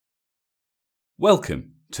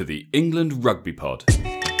Welcome to the England Rugby Pod.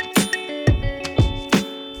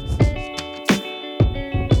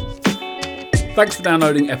 Thanks for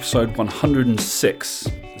downloading episode 106.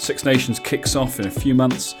 The Six Nations kicks off in a few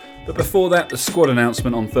months, but before that, the squad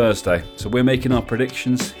announcement on Thursday. So we're making our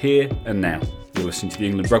predictions here and now. You're listening to the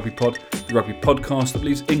England Rugby Pod, the rugby podcast that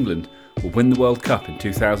believes England will win the World Cup in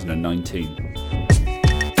 2019.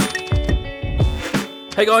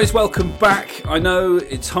 Hey guys, welcome back. I know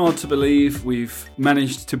it's hard to believe we've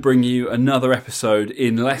managed to bring you another episode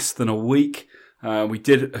in less than a week. We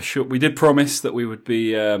did promise that we would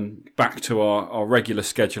be back to our regular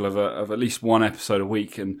schedule of at least one episode a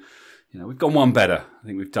week, and we've gone one better. I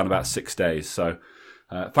think we've done about 6 days. So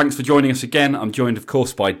thanks for joining us again. I'm joined, of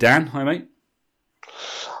course, by Dan. Hi, mate.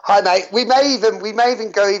 Hi, mate. We may even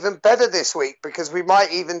go even better this week because we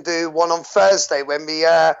might even do one on Thursday when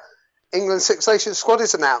the England Six Nations squad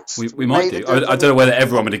is announced. We might do. I don't know whether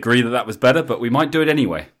everyone would agree that was better, but we might do it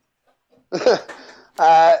anyway.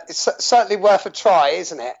 It's certainly worth a try,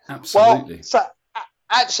 isn't it? Absolutely. Well, so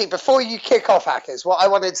actually, before you kick off, Hackers, what I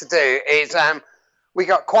wanted to do is we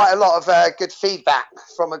got quite a lot of good feedback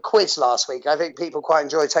from a quiz last week. I think people quite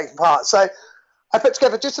enjoyed taking part. So I put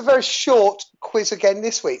together just a very short quiz again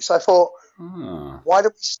this week. So I thought, why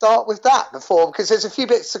don't we start with that before? Because there's a few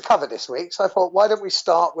bits to cover this week. So I thought, why don't we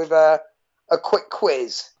start with a quick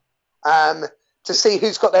quiz to see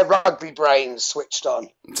who's got their rugby brains switched on.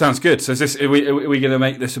 Sounds good. So are we going to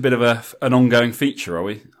make this a bit of an ongoing feature, are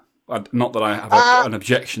we? Not that I have an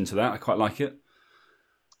objection to that. I quite like it.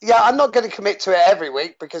 Yeah, I'm not going to commit to it every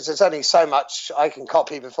week because there's only so much I can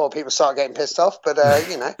copy before people start getting pissed off. But, I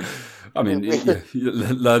mean, you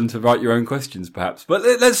learn to write your own questions, perhaps. But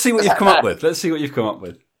let's see what you've come up with. Okay.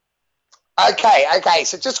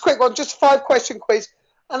 So just a quick one, just a 5-question quiz.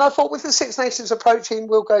 And I thought with the Six Nations approaching,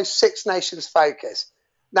 we'll go Six Nations focus.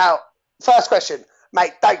 Now, first question,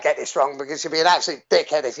 mate, don't get this wrong because you'll be an absolute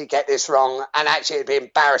dickhead if you get this wrong. And actually, it'd be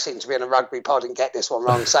embarrassing to be in a rugby pod and get this one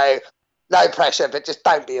wrong. So no pressure, but just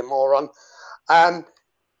don't be a moron. In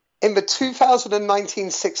the 2019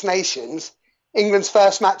 Six Nations, England's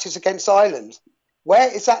first match is against Ireland. Where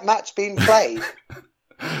is that match being played?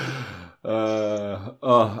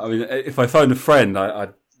 I mean, if I phoned a friend,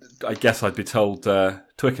 I guess I'd be told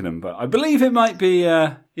Twickenham, but I believe it might be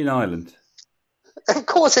in Ireland. Of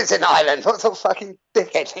course it's in Ireland. What the fucking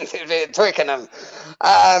dickhead is it in Twickenham?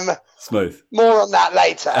 Smooth. More on that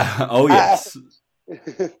later. Oh, yes.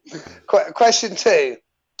 Question 2,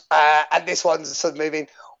 and this one's sort of moving.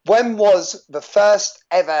 When was the first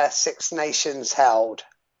ever Six Nations held?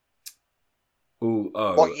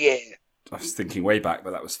 What year? I was thinking way back,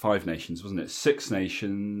 but that was 5 nations, wasn't it? 6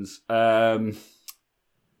 Nations. That's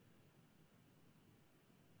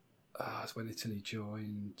when Italy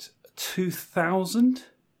joined. 2000?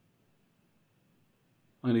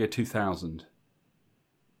 I'm going to go 2000.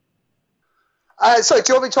 Sorry, do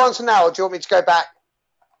you want me to answer now or do you want me to go back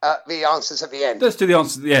the answers at the end? Let's do the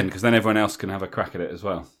answers at the end because then everyone else can have a crack at it as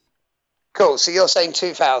well. Cool, so you're saying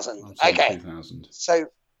 2000. Okay. 2000. So,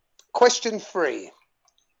 question 3.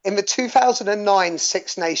 In the 2009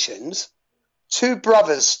 Six Nations, 2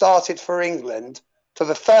 brothers started for England for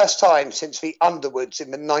the first time since the Underwoods in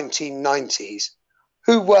the 1990s.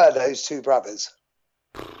 Who were those 2 brothers?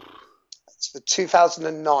 It's the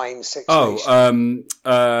 2009 Six Nations.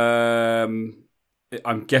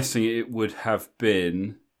 I'm guessing it would have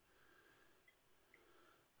been...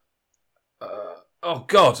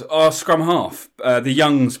 our scrum half. The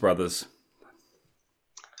Youngs brothers.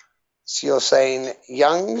 So you're saying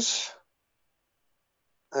Youngs?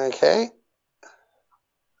 Okay.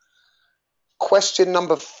 Question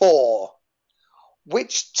number 4.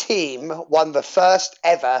 Which team won the first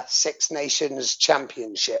ever Six Nations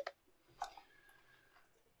championship?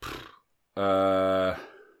 Assuming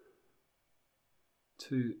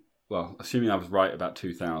I was right about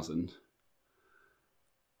 2000.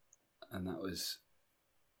 And that was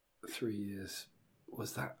 3 years.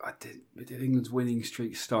 Was that... Did England's winning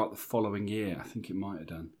streak start the following year? I think it might have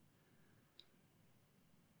done.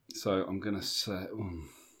 So I'm going to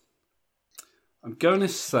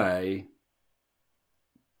say...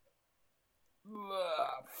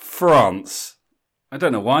 France. I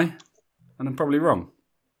don't know why. And I'm probably wrong.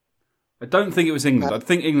 I don't think it was England. I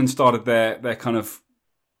think England started their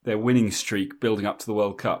winning streak building up to the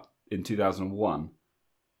World Cup in 2001.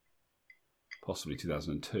 Possibly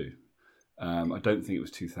 2002. I don't think it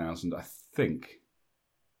was 2000. I think.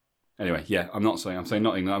 Anyway, yeah, I'm saying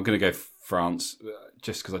not England. I'm going to go France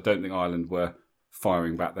just because I don't think Ireland were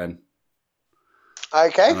firing back then.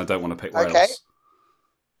 Okay. And I don't want to pick Wales.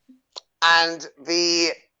 And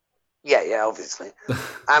the Yeah, obviously.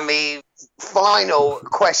 And the final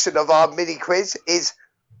question of our mini quiz is: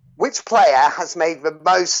 which player has made the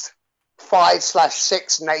most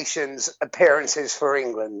 5/6 Nations appearances for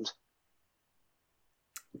England?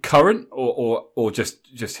 Current or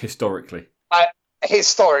just historically?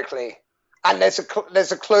 Historically, and there's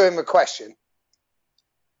a clue in the question.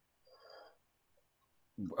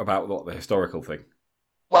 About what, the historical thing?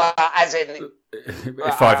 Well, as in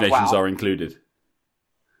if 5 nations are included.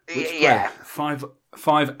 Yeah. 5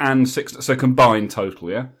 and 6, so combined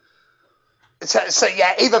total, yeah? So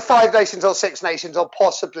yeah, either 5 nations or 6 nations, or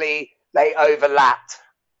possibly they overlapped.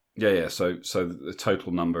 Yeah. So the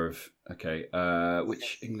total number of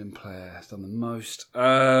which England player has done the most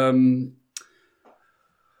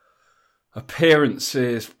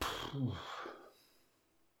appearances?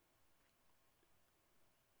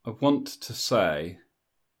 I want to say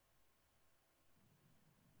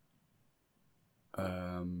I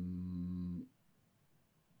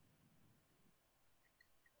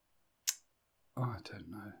don't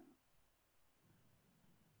know.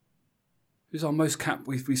 Who's our most capped?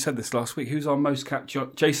 We said this last week. Who's our most capped?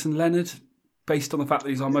 Jason Leonard, based on the fact that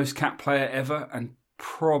he's our most capped player ever and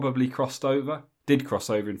probably crossed over. Did cross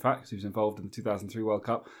over, in fact, because he was involved in the 2003 World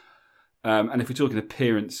Cup. And if we're talking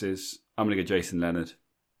appearances, I'm going to go Jason Leonard.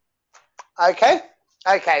 Okay.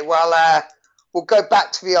 Well, we'll go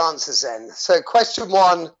back to the answers then. So, question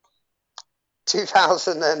 1,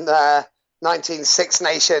 2019 Six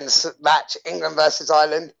Nations match, England versus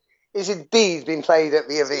Ireland, is indeed being played at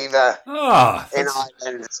the Aviva in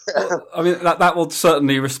Ireland. Well, I mean, that will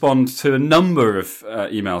certainly respond to a number of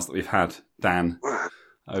emails that we've had, Dan,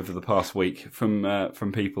 over the past week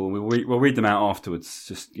from people. We'll read them out afterwards.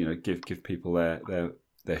 Just give people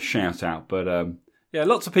their shout out. But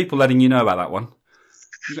lots of people letting you know about that one.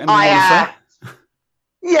 You got anything you want to say?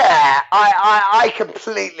 Yeah, I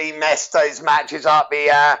completely messed those matches up.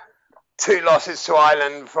 The 2 losses to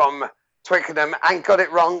Ireland from Twickenham and got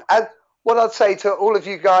it wrong. And what I'd say to all of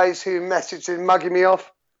you guys who messaged and mugging me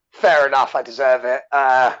off, fair enough, I deserve it.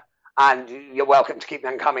 And you're welcome to keep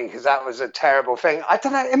them coming, because that was a terrible thing. I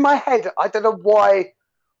don't know, in my head, I don't know why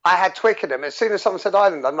I had Twickenham. As soon as someone said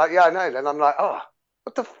Ireland, I'm like, yeah, I know. Then I'm like, oh,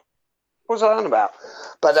 what was I on about?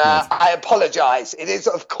 But I apologise. It is,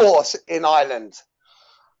 of course, in Ireland.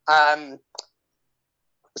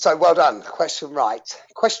 So well done. Question right.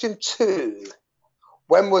 Question 2.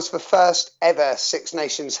 When was the first ever Six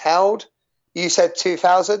Nations held? You said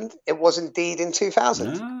 2000. It was indeed in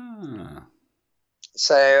 2000. Ah.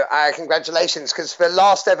 So congratulations, because the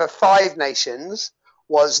last ever 5 Nations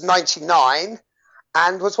was 99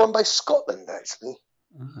 and was won by Scotland, actually.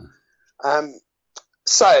 Ah.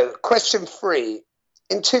 So question 3.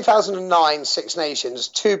 In 2009 Six Nations,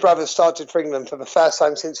 2 brothers started for England for the first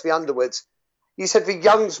time since the Underwoods. You said the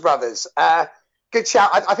Youngs brothers. Good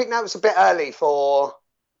shout. I think that was a bit early for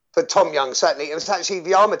Tom Young, certainly. It was actually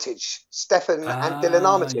the Armitage, Stefan and Dylan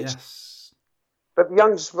Armitage. Yes. But the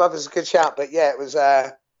Youngs brothers, a good shout. But yeah, it was.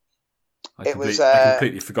 I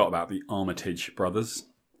completely forgot about the Armitage brothers.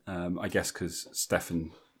 I guess because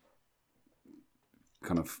Stefan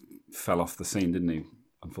kind of fell off the scene, didn't he?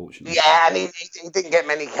 Unfortunately. Yeah, and he didn't get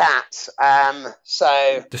many caps.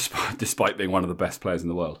 So despite being one of the best players in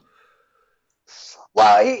the world.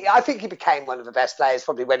 Well, I think he became one of the best players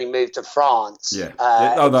probably when he moved to France. Yeah.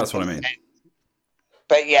 That's what I mean.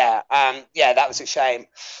 But yeah, that was a shame.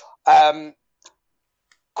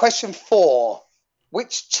 Question 4.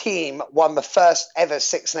 Which team won the first ever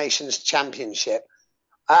Six Nations championship?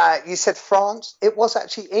 You said France. It was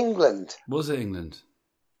actually England. Was it England?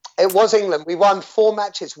 It was England. We won 4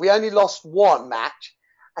 matches. We only lost 1 match,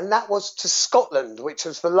 and that was to Scotland, which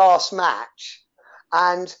was the last match.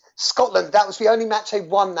 And Scotland, that was the only match they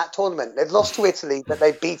won that tournament. They'd lost to Italy, but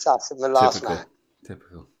they beat us in the last match.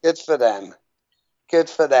 Typical. Good for them.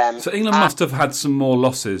 So England must have had some more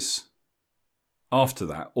losses after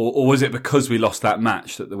that. Or was it because we lost that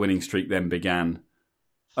match that the winning streak then began?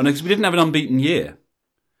 Oh, no, because we didn't have an unbeaten year.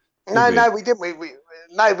 No, we didn't. We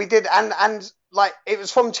did. And like, it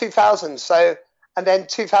was from 2000. So, and then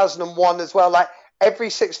 2001 as well. Like, every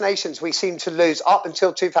Six Nations we seemed to lose up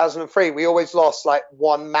until 2003. We always lost like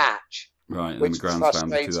 1 match. Right, and then the Grand Slam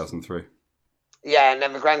was 2003. Yeah, and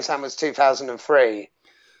then the Grand Slam was 2003.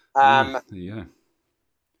 Yeah.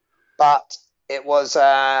 But it was,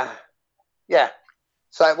 So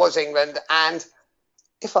it was England. And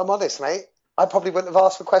if I'm honest, mate, I probably wouldn't have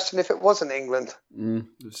asked the question if it wasn't England. I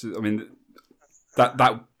mean,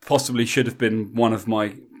 that possibly should have been one of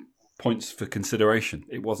my points for consideration.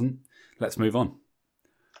 It wasn't. Let's move on.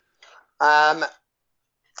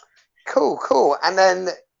 Cool. And then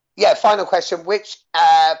final question. Which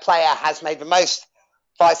player has made the most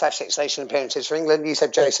 5/6 nation appearances for England? You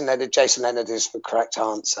said Jason Leonard. Jason Leonard is the correct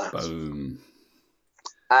answer. Boom.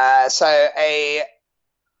 So a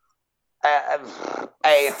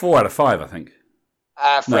 4 out of 5, I think.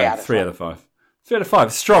 3 out of 5. 3 out of 5. 3 out of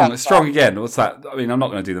 5. Strong. It's strong again. What's that? I mean, I'm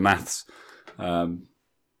not going to do the maths.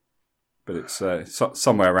 But it's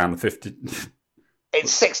somewhere around the 50.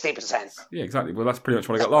 It's 60%. Yeah, exactly. Well, that's pretty much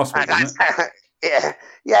what I got last week, isn't it?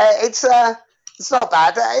 Yeah. It's not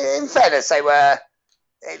bad. In fairness, they're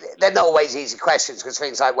not always easy questions because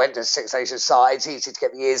things like when does Six Nations start? It's easy to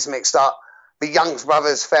get the years mixed up. The Young's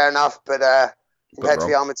brothers, fair enough, but compared to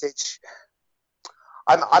the Armitage,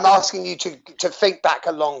 I'm asking you to think back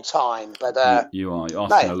a long time. But you're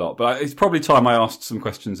asking a lot. But it's probably time I asked some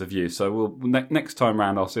questions of you. So next time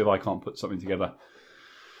round, I'll see if I can't put something together.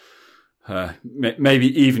 Maybe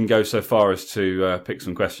even go so far as to pick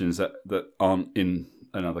some questions that aren't in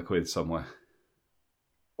another quiz somewhere.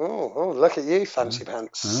 Oh, look at you, fancy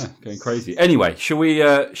pants. Going crazy. Anyway, shall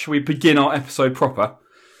we begin our episode proper?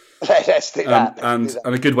 Let's do that. And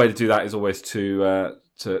a good way to do that is always to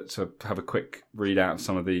have a quick read out of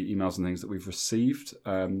some of the emails and things that we've received.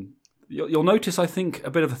 You'll notice, I think,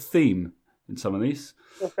 a bit of a theme in some of these.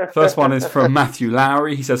 First one is from Matthew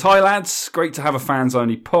Lowry. He says, "Hi lads, great to have a fans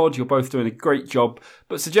only pod. You're both doing a great job,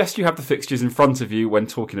 but suggest you have the fixtures in front of you when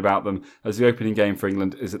talking about them, as the opening game for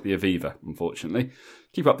England is at the Aviva, unfortunately.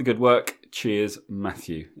 Keep up the good work. Cheers,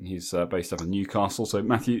 Matthew." And he's based up in Newcastle. So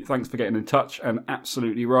Matthew, thanks for getting in touch, and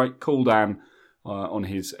absolutely right. Cool down on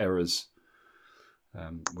his errors.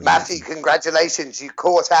 Matthew, congratulations. You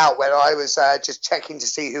caught out when I was just checking to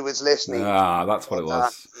see who was listening. That's what it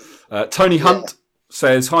was. Tony Hunt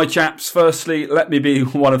says, "Hi chaps, firstly, let me be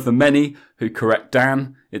one of the many who correct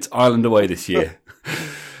Dan. It's Ireland away this year.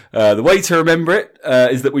 The way to remember it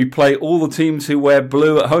is that we play all the teams who wear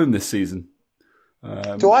blue at home this season."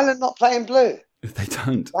 Do Ireland not play in blue? They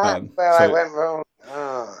don't. That's where I went wrong.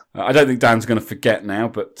 I don't think Dan's going to forget now,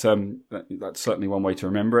 but that's certainly one way to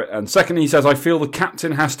remember it. And secondly, he says, "I feel the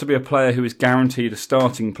captain has to be a player who is guaranteed a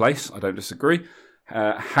starting place." I don't disagree.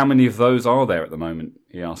 How many of those are there at the moment?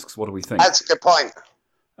 He asks. What do we think? That's a good point.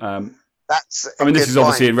 This is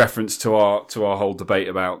obviously in reference to our whole debate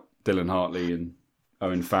about Dylan Hartley and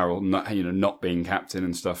Owen Farrell not being captain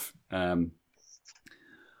and stuff. I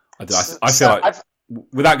feel like,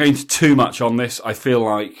 without going into too much on this, I feel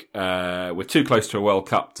like we're too close to a World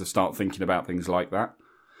Cup to start thinking about things like that.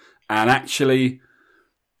 And actually,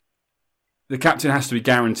 the captain has to be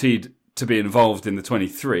guaranteed to be involved in the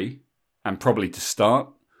 23 and probably to start.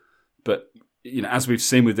 But as we've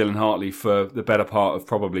seen with Dylan Hartley for the better part of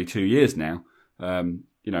probably 2 years now,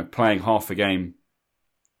 playing half a game,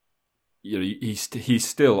 he's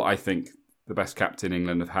still, I think, the best captain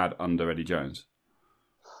England have had under Eddie Jones.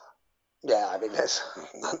 Yeah, I mean, there's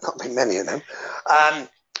not been many of them.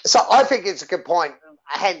 So I think it's a good point.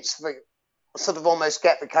 Hence, the sort of almost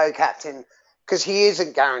get the co-captain, because he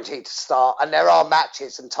isn't guaranteed to start. And there are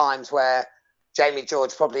matches and times where Jamie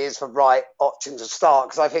George probably is the right option to start.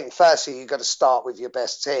 Because I think, firstly, you've got to start with your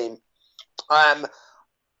best team. I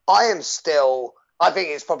think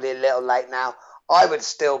it's probably a little late now. I would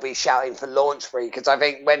still be shouting for Launchbury, because I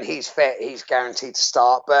think when he's fit, he's guaranteed to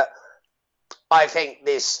start. But I think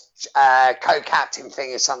this co-captain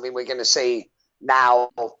thing is something we're going to see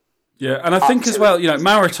now. Yeah, and I think as well,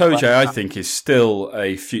 Maro Itoje, I think, is still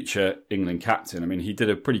a future England captain. I mean, he did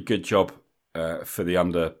a pretty good job for the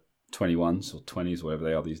under 21s or 20s, whatever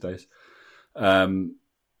they are these days. And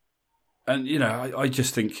I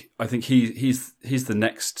just think he's the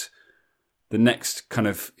next kind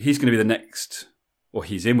of, he's going to be the next, or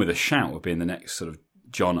he's in with a shout of being the next sort of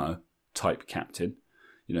Jono type captain.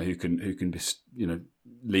 Who can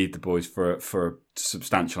lead the boys for a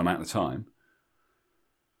substantial amount of time.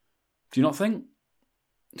 Do you not think?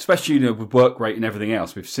 Especially with work rate and everything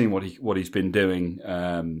else, we've seen what he's been doing.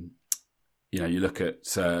 You look at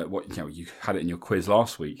what you had it in your quiz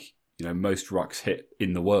last week. Most rucks hit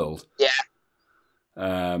in the world. Yeah.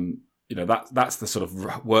 That's the sort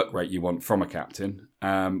of work rate you want from a captain.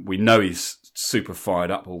 We know he's super fired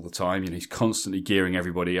up all the time. He's constantly gearing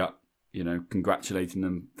everybody up. Congratulating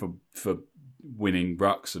them for winning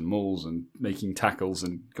rucks and mauls and making tackles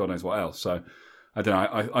and God knows what else. So, I don't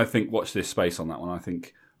know. I think watch this space on that one.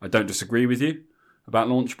 I don't disagree with you about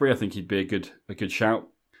Launchbury. I think he'd be a good shout.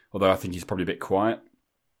 Although I think he's probably a bit quiet.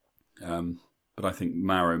 But I think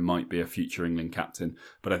Maro might be a future England captain.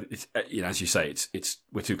 But it's, as you say, it's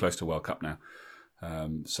we're too close to World Cup now,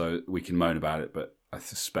 so we can moan about it. But I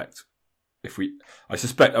suspect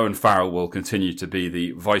Owen Farrell will continue to be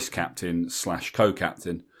the vice captain /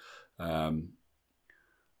 co-captain,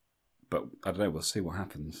 but I don't know. We'll see what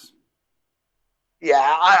happens. Yeah,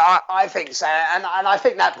 I think so, and I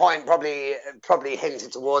think that point probably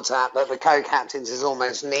hinted towards that the co-captains is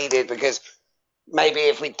almost needed, because maybe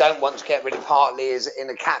if we don't want to get rid of Hartley as in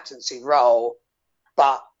a captaincy role,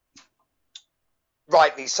 but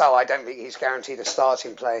rightly so, I don't think he's guaranteed a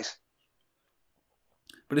starting place.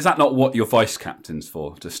 But is that not what your vice captain's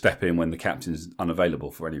for? To step in when the captain's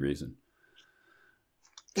unavailable for any reason?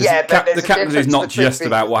 Yeah, but the captaincy is not just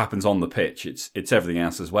about what happens on the pitch. It's everything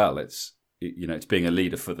else as well. It's being a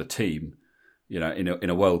leader for the team. In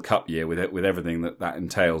a World Cup year with everything that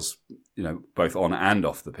entails. Both on and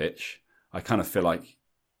off the pitch. I kind of feel like,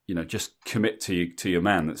 just commit to your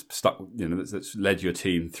man that's stuck. That's led your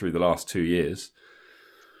team through the last 2 years.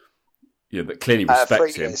 That clearly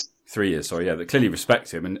respects him. 3 years, sorry, yeah, that clearly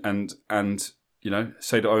respect him, and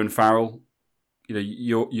say to Owen Farrell,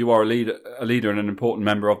 you are a leader and an important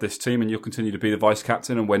member of this team, and you'll continue to be the vice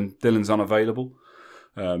captain. And when Dylan's unavailable,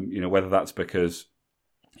 whether that's because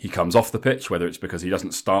he comes off the pitch, whether it's because he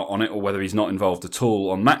doesn't start on it, or whether he's not involved at all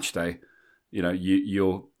on match day,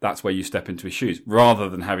 that's where you step into his shoes, rather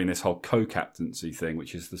than having this whole co-captaincy thing,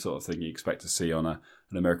 which is the sort of thing you expect to see on an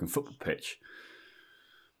American football pitch.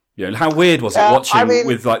 How weird was it watching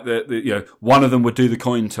with like the one of them would do the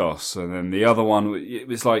coin toss, and then the other one, it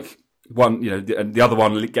was like one, and the other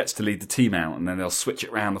one gets to lead the team out, and then they'll switch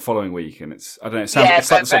it around the following week, and it's like the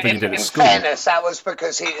sort of thing you did at school. In fairness, that was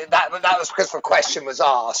because that was because the question was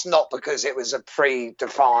asked, not because it was a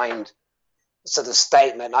predefined sort of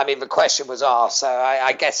statement. I mean, the question was asked, so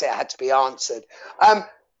I guess it had to be answered.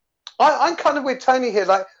 I'm kind of with Tony here,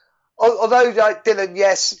 like, although like Dylan,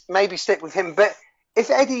 yes, maybe stick with him, but if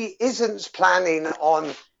Eddie isn't planning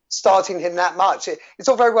on starting him that much, it's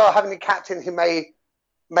all very well having a captain who may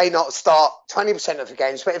not start 20% of the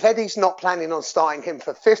games, but if Eddie's not planning on starting him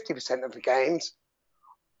for 50% of the games,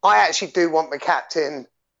 I actually do want the captain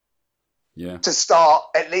to start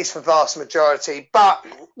at least the vast majority. But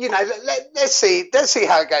let's see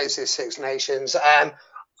how it goes this Six Nations.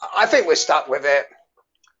 I think we're stuck with it,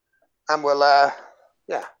 and we'll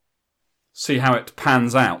see how it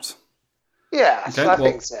pans out. Yeah, okay, I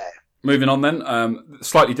think so. Moving on then,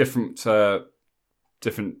 slightly different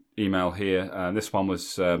email here. This one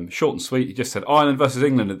was short and sweet. He just said, Ireland versus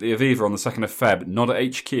England at the Aviva on the 2nd of Feb, not at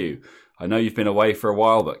HQ. I know you've been away for a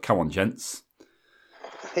while, but come on, gents.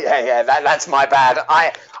 Yeah, that's my bad.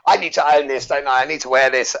 I need to own this, don't I? I need to wear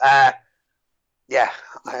this.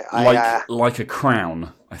 Like a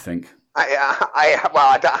crown, I think.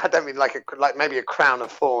 I don't mean like maybe a crown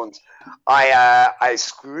of thorns. I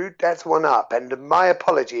screwed that one up, and my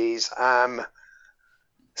apologies.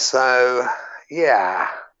 So yeah,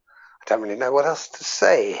 I don't really know what else to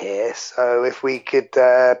say here. So if we could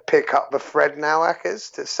pick up the thread now,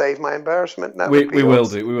 Ackers, to save my embarrassment, we will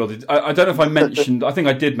do. I don't know if I mentioned. I think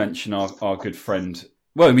I did mention our good friend.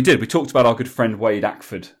 Well, we did. We talked about our good friend Wade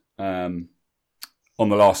Ackford on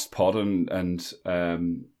the last pod, and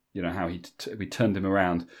how we turned him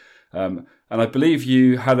around. And I believe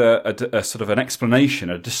you had a sort of an explanation,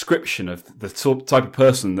 a description of the type of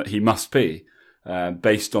person that he must be,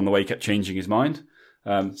 based on the way he kept changing his mind.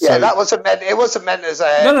 That wasn't meant. It wasn't meant as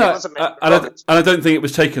a. No. And I don't think it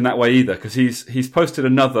was taken that way either, because he's posted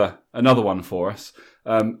another one for us.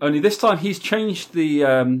 Only this time he's changed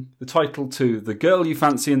the title to "The Girl You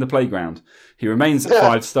Fancy in the Playground." He remains at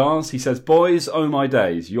 5 stars. He says, "Boys, oh my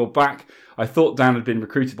days, you're back. I thought Dan had been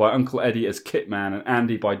recruited by Uncle Eddie as Kitman and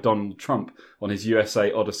Andy by Donald Trump on his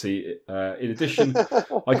USA Odyssey. In addition,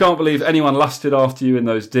 I can't believe anyone lusted after you in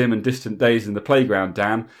those dim and distant days in the playground,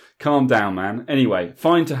 Dan. Calm down, man. Anyway,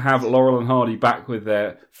 fine to have Laurel and Hardy back with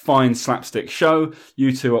their fine slapstick show.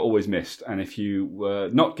 You two are always missed. And if you were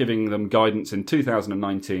not giving them guidance in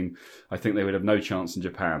 2019, I think they would have no chance in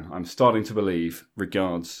Japan. I'm starting to believe.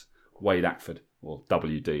 Regards, Wade Ackford." Or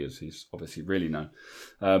WD, as he's obviously really known.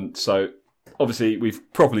 So obviously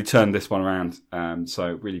we've properly turned this one around,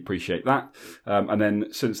 so really appreciate that. And then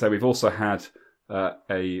since then we've also had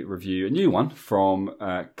a new one from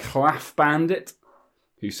Claff Bandit,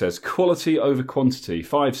 who says, "Quality over quantity,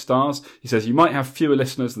 5 stars. He says, "You might have fewer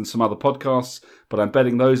listeners than some other podcasts, but I'm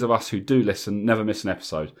betting those of us who do listen never miss an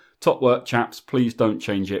episode. Top work, chaps. Please don't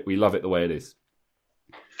change it. We love it the way it is."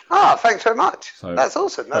 Thanks very much. So, that's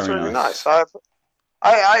awesome. That's really nice. I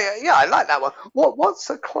like that one. What's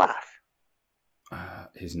a Claff?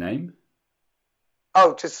 His name?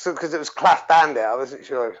 Oh, just because it was Claff Bandit, I wasn't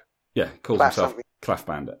sure. Yeah, calls himself Claff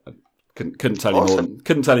Bandit. I couldn't tell you more.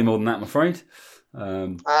 Couldn't tell you more than that, I'm afraid.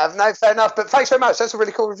 No, fair enough. But thanks very much. That's a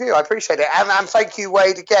really cool review. I appreciate it, and thank you,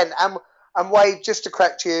 Wade, again. And Wade, just to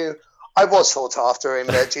correct you, I was sought after in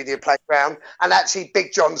the junior playground, and actually,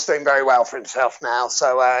 Big John's doing very well for himself now.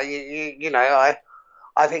 So I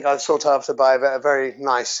think I was sought after by a very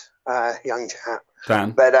nice young chap.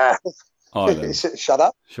 Dan, but Ireland. Shut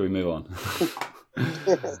up. Shall we move on?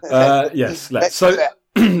 Yes, let's. So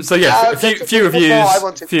yeah, a few reviews,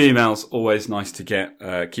 a few emails. Always nice to get.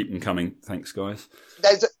 Keep them coming. Thanks, guys.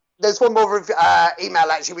 There's one more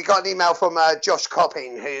email, actually. We got an email from Josh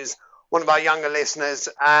Copping, who's one of our younger listeners,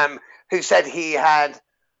 who said he had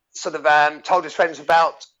sort of told his friends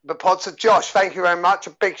about the pod. So, Josh, thank you very much.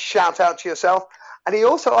 A big shout out to yourself. And he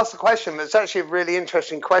also asked a question that's actually a really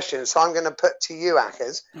interesting question, so I'm going to put to you,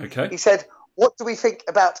 Akkers. Okay. He said, what do we think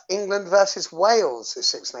about England versus Wales, the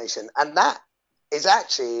Six Nation? And that is a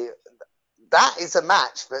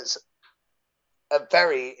match that's a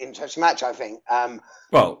very interesting match, I think.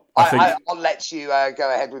 Well, I'll let you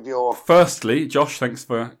go ahead with your... Firstly, Josh, thanks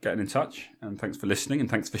for getting in touch, and thanks for listening, and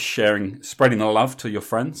thanks for spreading the love to your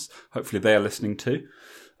friends. Hopefully they are listening too.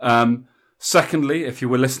 Secondly, if you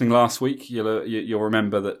were listening last week, you'll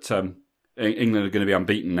remember that England are going to be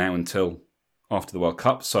unbeaten now until after the World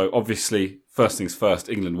Cup. So obviously, first things first,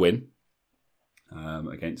 England win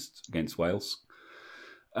against Wales.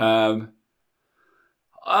 I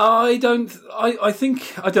mean,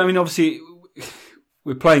 obviously,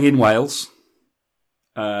 we're playing in Wales.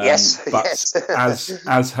 Yes, but yes.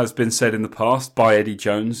 as has been said in the past by Eddie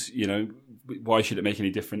Jones, why should it make any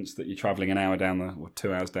difference that you're travelling an hour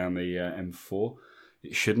 2 hours down the M4?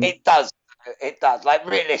 It shouldn't. It does. It does. Like,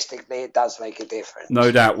 realistically, it does make a difference.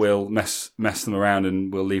 No doubt we'll mess them around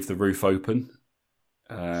and we'll leave the roof open.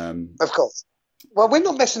 Of course. Well, we're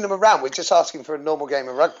not messing them around. We're just asking for a normal game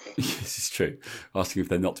of rugby. This is true. Asking if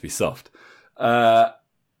they're not to be soft. I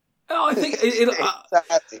think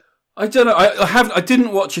Exactly. I don't know. I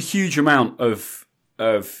didn't watch a huge amount of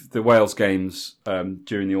the Wales games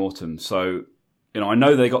during the autumn, so I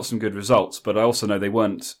know they got some good results, but I also know they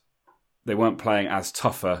weren't playing as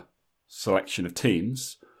tougher selection of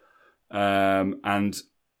teams, and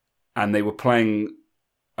they were playing.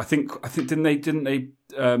 I think didn't they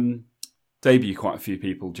debut quite a few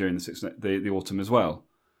people during the autumn as well.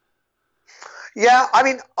 Yeah, I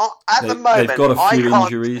mean, at the moment they've got a few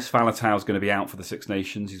injuries. Faletau's going to be out for the Six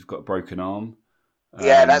Nations. He's got a broken arm.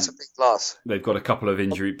 Yeah, that's a big loss. They've got a couple of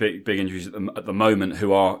big injuries at the moment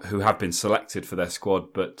who have been selected for their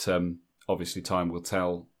squad, but obviously time will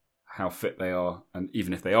tell how fit they are, and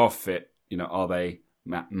even if they are fit, are they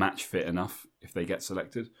match fit enough if they get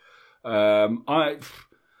selected?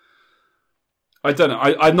 I don't know.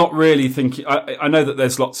 I'm not really thinking. I know that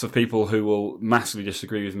there's lots of people who will massively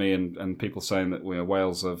disagree with me, and people saying that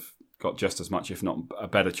Wales have got just as much, if not a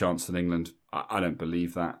better chance than England. I don't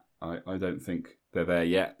believe that. I don't think they're there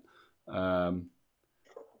yet.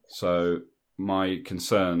 So my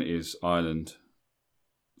concern is Ireland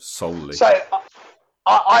solely. So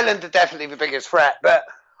Ireland are definitely the biggest threat, but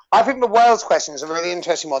I think the Wales question is a really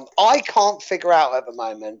interesting one. I can't figure out at the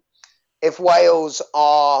moment if Wales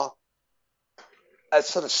are a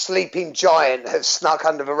sort of sleeping giant has snuck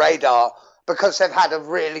under the radar because they've had a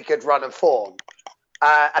really good run of form,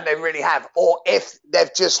 and they really have, or if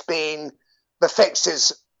they've just been, the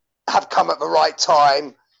fixtures have come at the right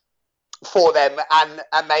time for them, and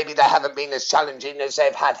maybe they haven't been as challenging as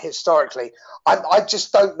they've had historically. I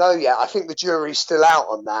just don't know yet. I think the jury's still out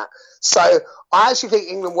on that. So I actually think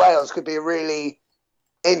England-Wales could be a really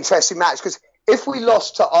interesting match, because if we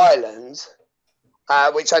lost to Ireland,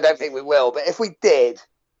 which I don't think we will, but if we did,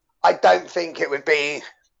 I don't think it would be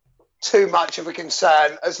too much of a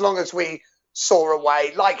concern as long as we saw a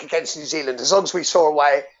way, like against New Zealand, as long as we saw a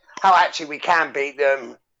way how actually we can beat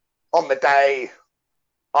them on the day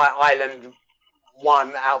Ireland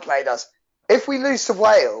won, outplayed us. If we lose to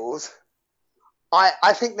Wales,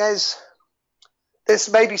 I think there's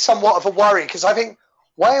maybe somewhat of a worry, because I think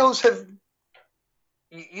Wales have,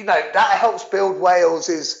 that helps build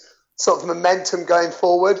Wales's sort of momentum going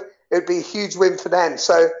forward. It would be a huge win for them.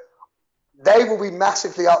 So they will be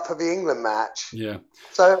massively up for the England match. Yeah.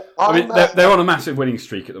 So I mean, they're on a massive winning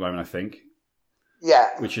streak at the moment, I think. Yeah.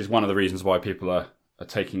 Which is one of the reasons why people are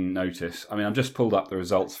taking notice. I mean, I've just pulled up the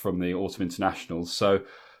results from the autumn internationals. So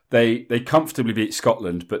they comfortably beat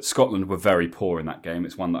Scotland, but Scotland were very poor in that game.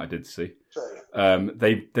 It's one that I did see.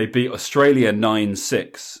 They beat Australia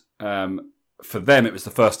 9-6. For them, it was the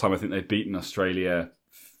first time I think they'd beaten Australia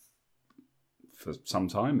for some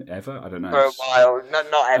time, ever. I don't know. For a while,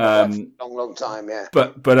 not ever. For a long time, yeah.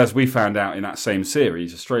 But as we found out in that same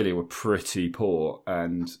series, Australia were pretty poor,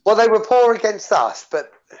 and they were poor against us,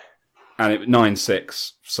 and it was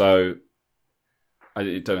 9-6. So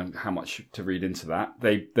I don't know how much to read into that.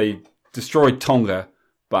 They destroyed Tonga,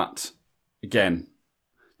 but again,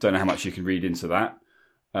 don't know how much you can read into that.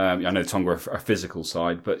 I know Tonga are a physical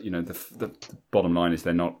side, but the bottom line is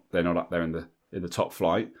they're not up there in the top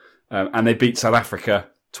flight, and they beat South Africa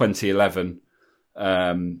 2011,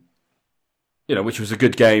 which was a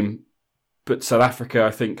good game. But South Africa,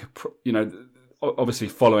 I think, obviously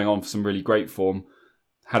following on for some really great form,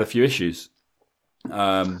 had a few issues.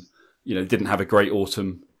 Didn't have a great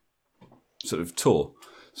autumn sort of tour.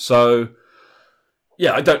 So,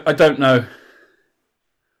 yeah, I don't know.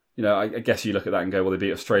 I guess you look at that and go, well, they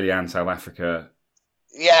beat Australia and South Africa.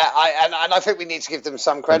 Yeah, I think we need to give them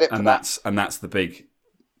some credit for that. And that's the big,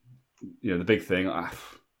 the big thing. I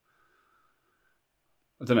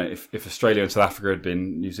don't know if Australia and South Africa had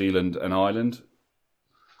been New Zealand and Ireland,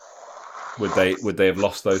 would they have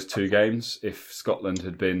lost those two games? If Scotland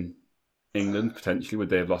had been England, potentially, would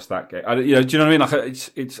they have lost that game? Do you know what I mean? Like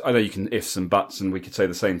it's I know you can ifs and buts, and we could say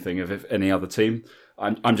the same thing of if any other team.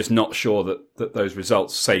 I'm just not sure that those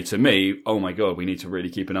results say to me, oh my God, we need to really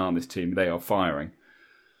keep an eye on this team. They are firing.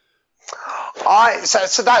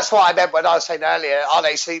 So that's what I meant when I was saying earlier, are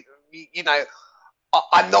they sleep?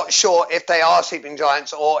 I'm not sure if they are sleeping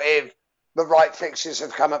giants or if the right fixtures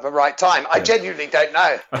have come at the right time. I genuinely don't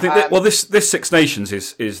know. I think this Six Nations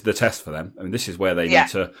is the test for them. I mean, this is where they need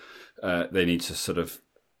to sort of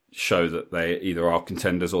show that they either are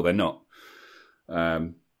contenders or they're not.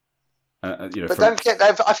 But don't forget,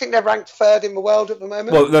 I think they're ranked third in the world at the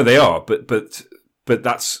moment. Well, no, they are, but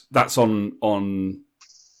that's on.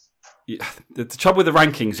 The trouble with the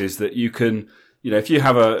rankings is that you can, if you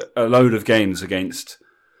have a load of games against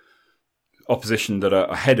opposition that are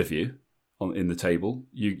ahead of you in the table,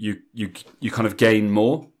 you kind of gain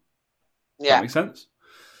more. Yeah, that makes sense.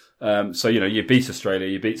 So you beat Australia,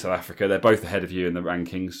 you beat South Africa. They're both ahead of you in the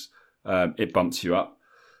rankings. It bumps you up.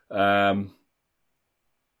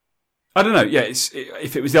 I don't know. Yeah,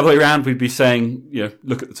 if it was the other way around, we'd be saying,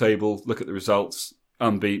 look at the table, look at the results,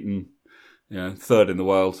 unbeaten, third in the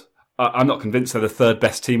world. I'm not convinced they're the third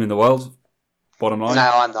best team in the world. Bottom line.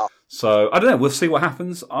 No, I'm not. So I don't know. We'll see what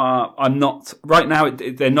happens. I'm not right now.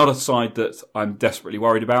 They're not a side that I'm desperately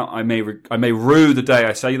worried about. I may rue the day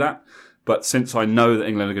I say that, but since I know that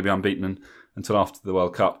England are going to be unbeaten until after the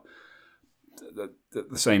World Cup, at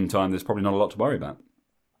the same time, there's probably not a lot to worry about.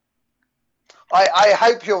 I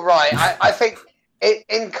hope you're right. I think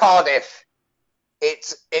in Cardiff,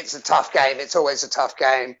 it's a tough game. It's always a tough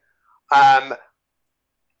game. And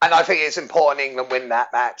I think it's important England win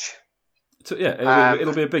that match. So,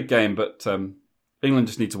 it'll be a big game, but England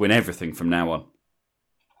just need to win everything from now on.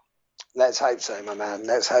 Let's hope so, my man.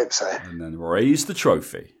 Let's hope so. And then raise the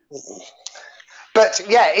trophy. But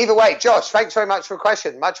yeah, either way, Josh, thanks very much for the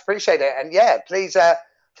question. Much appreciated. And yeah, please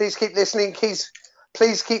keep listening. Please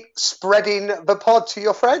keep spreading the pod to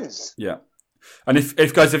your friends. Yeah. And if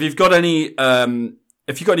you've got any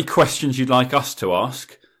questions you'd like us to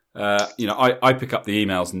ask, I pick up the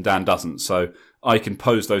emails and Dan doesn't, so I can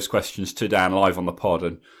pose those questions to Dan live on the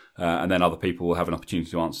pod, and then other people will have an opportunity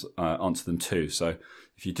to answer them too. So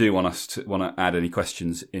if you do want to add any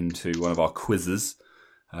questions into one of our quizzes,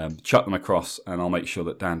 chuck them across, and I'll make sure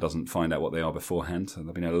that Dan doesn't find out what they are beforehand, so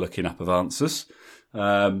there'll be no looking up of answers.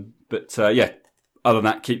 Other than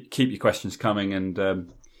that, keep your questions coming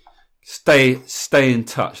and stay in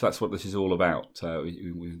touch. That's what this is all about.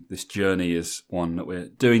 This journey is one that we're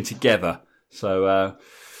doing together. So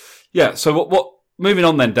So what? Moving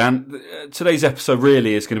on then, Dan. Today's episode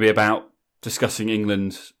really is going to be about discussing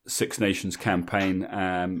England's Six Nations campaign,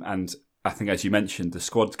 and I think, as you mentioned, the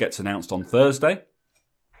squad gets announced on Thursday.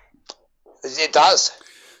 It does.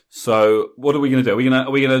 So what are we going to do?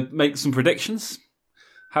 Are we going to make some predictions?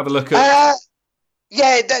 Have a look at.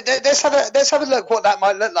 Let's have a look what that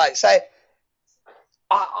might look like. So,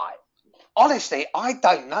 honestly, I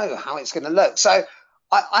don't know how it's going to look. So,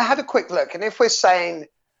 I had a quick look, and if we're saying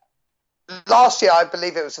last year, I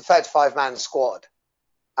believe it was a 35-man squad,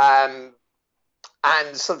 and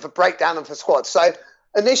sort of a breakdown of the squad. So,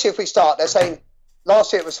 initially, if we start, they're saying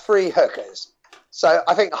last year it was 3 hookers. So,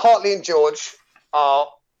 I think Hartley and George are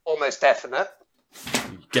almost definite.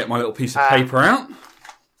 Get my little piece of paper out.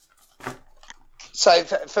 So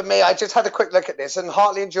for me, I just had a quick look at this, and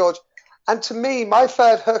Hartley and George, and to me, my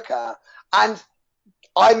third hooker, and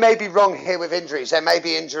I may be wrong here with injuries. There may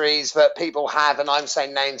be injuries that people have, and I'm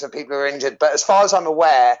saying names of people who are injured. But as far as I'm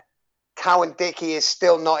aware, Cowan Dickey is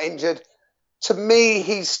still not injured. To me,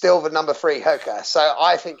 he's still the number 3 hooker. So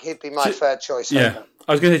I think he'd be my third choice. Yeah, hooker.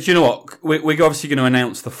 I was going to say, do you know what? We're obviously going to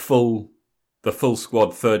announce the full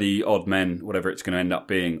squad, 30 odd men, whatever it's going to end up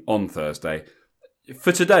being, on Thursday.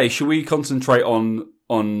 For today, should we concentrate on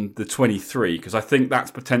on the 23, because I think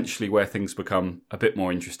that's potentially where things become a bit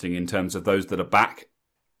more interesting in terms of those that are back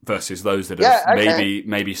versus those that have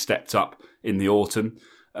maybe stepped up in the autumn,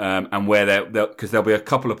 and where because there'll be a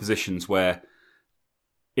couple of positions where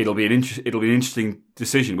it'll be an interesting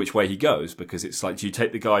decision which way he goes, because it's like, do you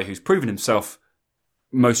take the guy who's proven himself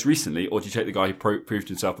most recently, or do you take the guy who proved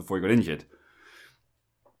himself before he got injured?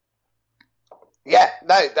 Yeah,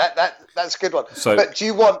 no, that's a good one. So, but do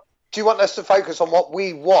you want us to focus on what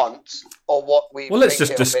we want or what we? Well, let's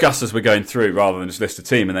just discuss as we're going through, rather than just list a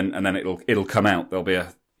team, and then it'll come out. There'll be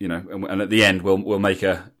and at the end we'll make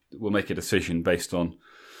a decision based on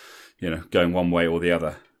going one way or the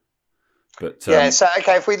other. But so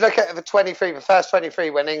okay, if we look at the first 23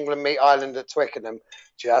 when England meet Ireland at Twickenham,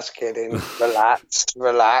 just kidding,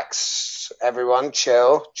 relax, everyone,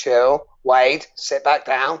 chill. Wade, sit back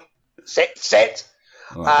down, sit.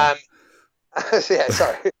 Oh.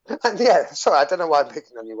 Sorry. Sorry, I don't know why I'm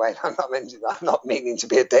picking on you, Wade. I'm not meaning to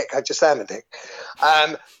be a dick. I just am a dick.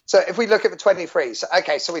 So if we look at the 23, so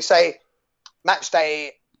we say match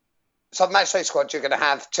day squad, you're going to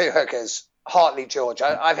have two hookers, Hartley, George.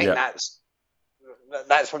 I think that's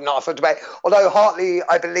not up for debate. Although Hartley,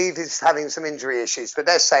 I believe, is having some injury issues, but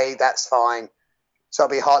let's say that's fine. So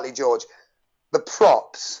it'll be Hartley, George. The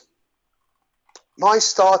props. My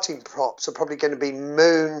starting props are probably going to be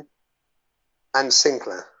Moon and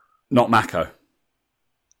Sinclair. Not Mako.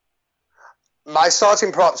 My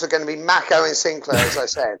starting props are going to be Mako and Sinclair, as I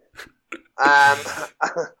said.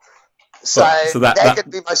 So they're going to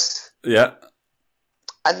be my... Yeah.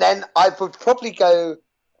 And then I would probably go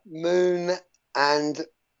Moon and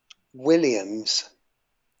Williams.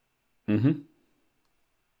 Mm-hmm.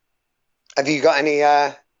 Have you got any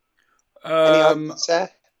ideas there?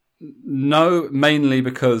 No, mainly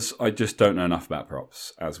because I just don't know enough about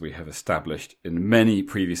props, as we have established in many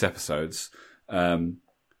previous episodes. But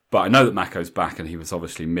I know that Mako's back, and he was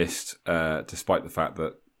obviously missed, despite the fact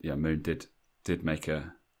that Moon did make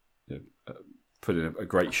put in a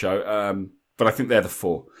great show. But I think they're the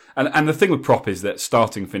four. And the thing with prop is that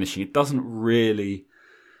starting, finishing, it doesn't really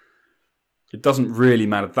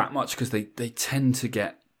matter that much, because they tend to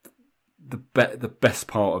get the best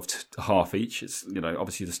part of half each. It's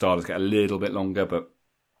obviously the starters get a little bit longer, but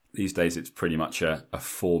these days it's pretty much a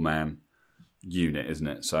 4-man unit, isn't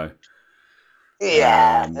it? So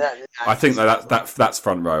I think that's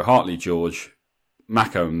front row: Hartley, George,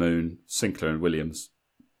 Mako and Moon, Sinclair and Williams.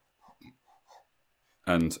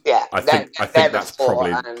 And I think that's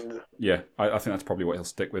probably I think that's probably what he'll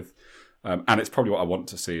stick with, and it's probably what I want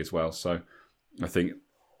to see as well. So I think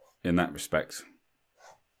in that respect,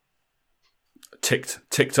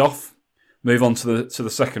 ticked off. Move on to the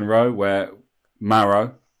second row, where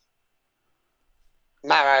Marrow.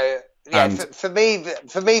 Yeah, for me,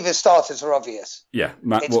 the starters are obvious. Yeah,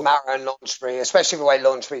 it's Marrow and Launchbury, especially the way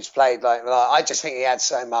Launchbury's played. Like I just think he adds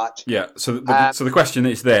so much. Yeah. So the question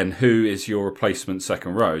is then, who is your replacement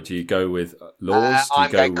second row? Do you go with Laws?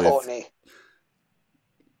 I'm going Courtney.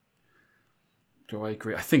 Do I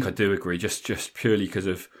agree? I think I do agree. Just purely because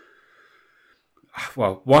of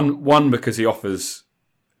one because he offers.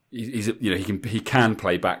 He can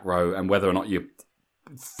play back row, and whether or not you're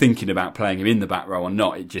thinking about playing him in the back row or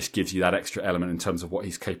not, it just gives you that extra element in terms of what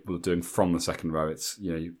he's capable of doing from the second row. It's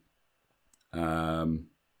I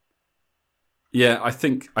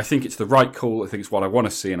think it's the right call. I think it's what I want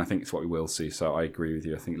to see, and I think it's what we will see. So I agree with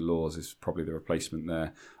you. I think Laws is probably the replacement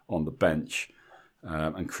there on the bench,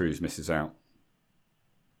 and Cruz misses out.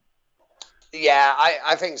 Yeah,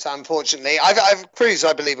 I think so. Unfortunately, Cruz,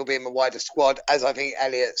 I believe, will be in the wider squad, as I think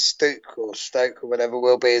Elliot Stoke or whatever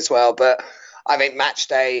will be as well. But I think match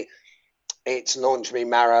day, it's Launchbury,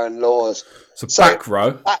 Marrow, and Laws. So back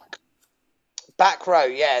row. Back row,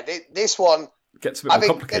 yeah. This one gets a bit more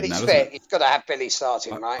complicated now, doesn't it? You've got to have Billy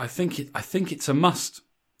starting, right? I think it's a must.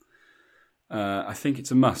 I think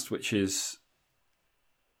it's a must, which is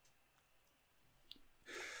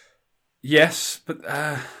yes, but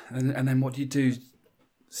and then what do you do?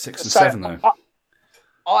 6 and 7 though.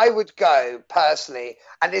 I would go personally,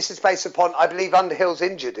 and this is based upon, I believe Underhill's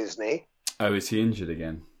injured, isn't he? Oh, is he injured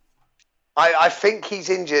again? I think he's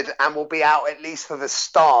injured and will be out at least for the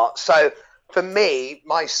start. So for me,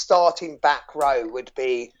 my starting back row would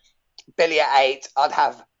be Billy at 8. I'd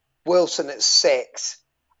have Wilson at 6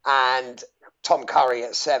 and Tom Curry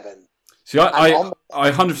at 7. See, I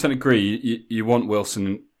 100% agree. You want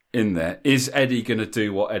Wilson in there. Is Eddie going to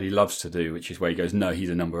do what Eddie loves to do, which is where he goes, no, he's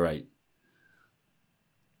a number 8,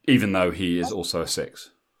 even though he is also a 6?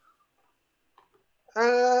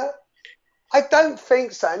 I don't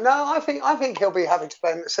think so. No, I think he'll be happy to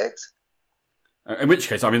play him at 6. In which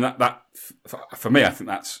case, I mean that for me, I think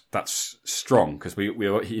that's strong because we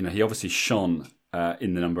he obviously shone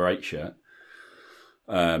in the number 8 shirt,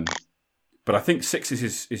 but I think 6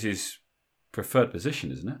 is his preferred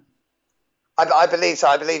position, isn't it? I believe so.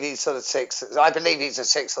 I believe he's sort of 6. I believe he's a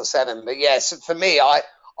 6 or 7. But yes, for me, I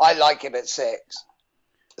like him at 6.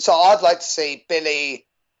 So I'd like to see Billy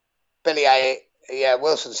 8,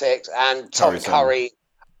 Wilson 6, and Tom Curry.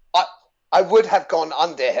 I would have gone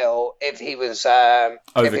Underhill if he was over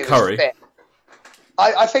Curry. Fit.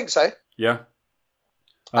 I think so. Yeah.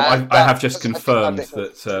 I have just confirmed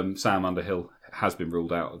that Sam Underhill has been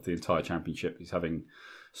ruled out of the entire championship. He's having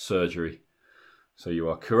surgery. So you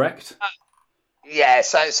are correct. Yeah,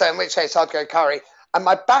 so in which case I'd go Curry. And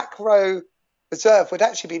my back row reserve would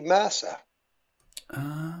actually be Mercer.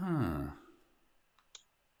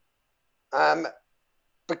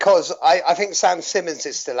 Because I think Sam Simmons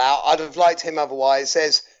is still out. I'd have liked him otherwise.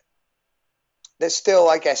 There's still,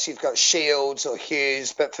 I guess, you've got Shields or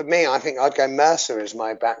Hughes. But for me, I think I'd go Mercer as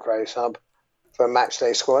my back row sub for a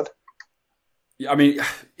matchday squad. I mean,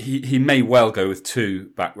 he may well go with 2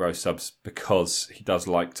 back row subs because he does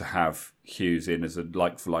like to have Hughes in as a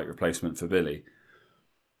like-for-like replacement for Billy.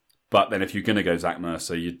 But then if you're going to go Zach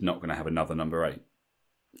Mercer, you're not going to have another number 8.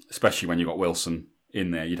 Especially when you've got Wilson in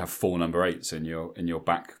there. You'd have 4 number 8s in your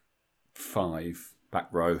back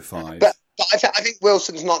row 5. But I think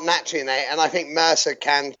Wilson's not naturally an 8, and I think Mercer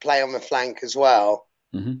can play on the flank as well.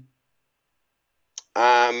 Mm-hmm.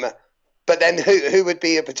 But then who would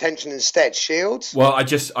be a potential instead? Shields? Well, I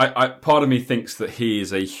part of me thinks that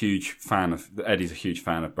Eddie's a huge fan of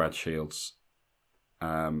Brad Shields.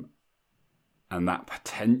 And that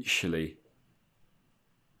potentially,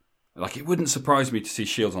 like, it wouldn't surprise me to see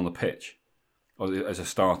Shields on the pitch as a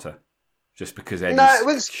starter, just because Eddie's it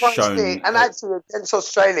wouldn't surprise me. And actually, against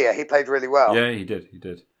Australia, he played really well. Yeah, he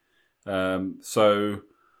did. So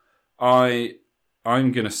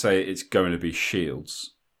I'm going to say it's going to be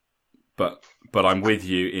Shields. But I'm with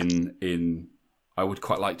you in I would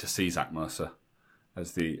quite like to see Zach Mercer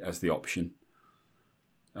as the option.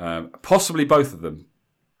 Possibly both of them.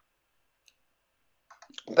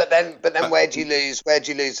 But then where do you lose? Where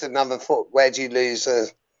do you lose the number 4? Where do you lose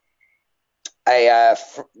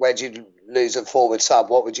where do you lose a forward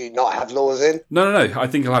sub? What would you not have Laws in? No. I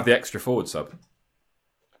think he'll have the extra forward sub.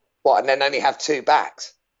 What, and then only have 2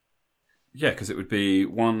 backs? Yeah, because it would be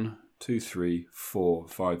 1, 2, 3, 4,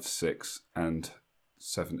 5, 6, and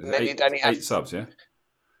 7. And then 8 subs, yeah?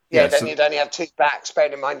 Yeah, then you'd only have 2 backs.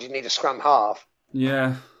 Bearing in mind you need a scrum half.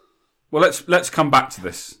 Yeah. Well, let's come back to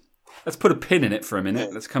this. Let's put a pin in it for a minute.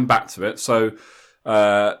 Yeah. Let's come back to it. So,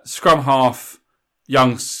 scrum half,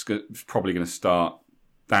 Young's probably going to start.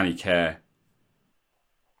 Danny Kerr.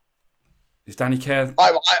 Is Danny Kerr?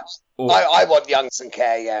 I want Youngs and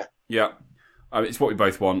Kerr, yeah. Yeah. It's what we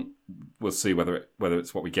both want. We'll see whether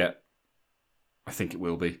it's what we get. I think it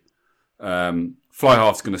will be. Fly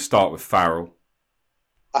half's going to start with Farrell.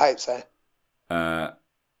 I hope so.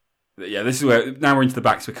 Yeah, this is where now we're into the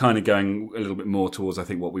backs. We're kind of going a little bit more towards, I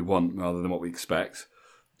think, what we want rather than what we expect.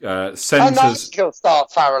 Centres. He'll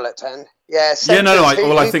start Farrell at 10. Yeah. Yeah. No.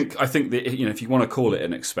 I think that, if you want to call it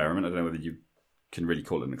an experiment, I don't know whether you can really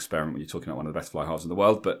call it an experiment when you're talking about one of the best fly halves in the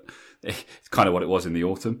world, but it's kind of what it was in the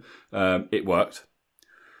autumn. It worked.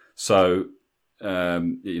 So.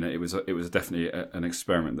 It was definitely an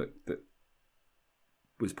experiment that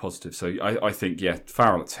was positive. So I think, yeah,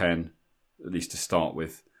 Farrell at 10, at least to start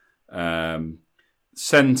with.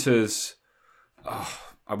 Centres,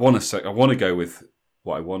 I want to go with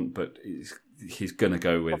what I want, but he's going to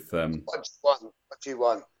go with. What do you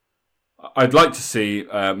want? I'd like to see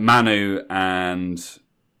Manu and.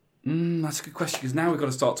 That's a good question because now we've got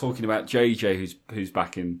to start talking about JJ, who's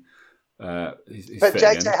back in. But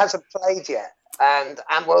JJ again. hasn't played yet. And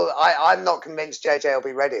well, I'm not convinced JJ will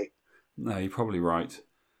be ready. No, you're probably right.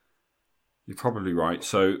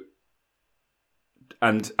 So,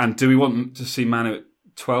 and do we want to see Manu at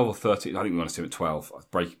 12 or 13? I think we want to see him at 12,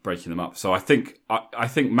 breaking them up. So I think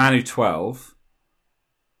Manu 12,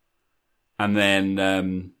 and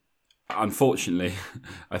then unfortunately,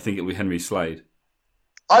 I think it'll be Henry Slade.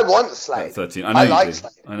 I want Slade. At 13. I like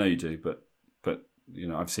Slade. I know you do, but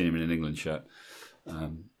I've seen him in an England shirt.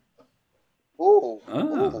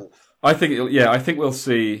 I think we'll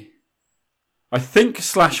see. I think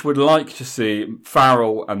Slash would like to see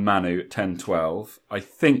Farrell and Manu at 10, 12. I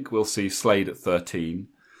think we'll see Slade at 13.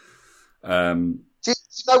 Do you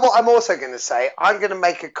know what I'm also going to say? I'm going to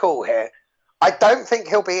make a call here. I don't think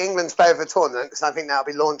he'll be England's player of the tournament because I think that'll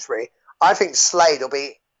be Launchery. I think Slade will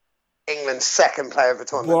be England's second player of the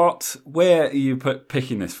tournament. What? Where are you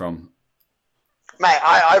picking this from? Mate,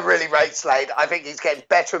 I really rate Slade. I think he's getting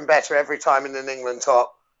better and better every time in an England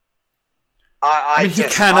top. I mean, he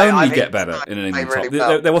can only get better in an England top.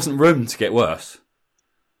 Well. There wasn't room to get worse.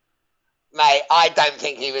 Mate, I don't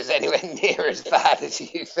think he was anywhere near as bad as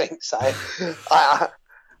you think so.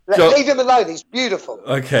 Leave him alone. He's beautiful.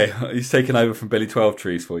 Okay, he's taken over from Billy 12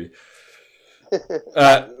 Trees for you.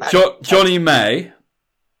 Johnny May.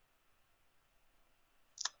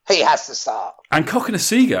 He has to start. And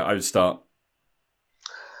Cokanasiga, I would start.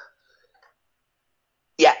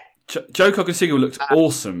 Yeah. Joe Cokanasiga looked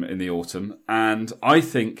awesome in the autumn, and I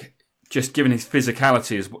think, just given his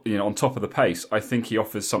physicality as on top of the pace, I think he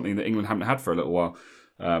offers something that England haven't had for a little while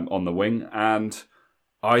on the wing, and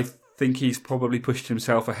I think he's probably pushed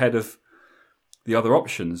himself ahead of the other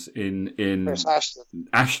options in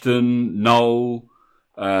Ashton, Noel.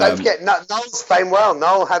 Don't forget, Noel's playing well.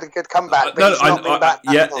 Noel had a good comeback, but he's not been back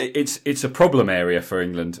that long. It's a problem area for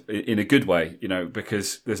England in a good way,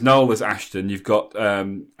 because there's Noel, there's Ashton. You've got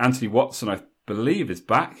Anthony Watson, I believe, is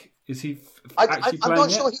back. Is he actually playing? I'm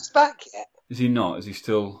not sure he's back yet. Is he not? Is he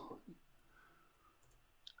still?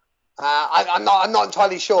 I'm not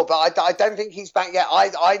entirely sure, but I don't think he's back yet.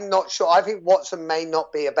 I'm not sure. I think Watson may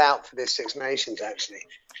not be about for this Six Nations, actually.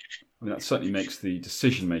 I mean, that certainly makes the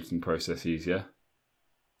decision-making process easier.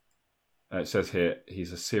 It says here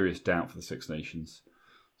he's a serious doubt for the Six Nations.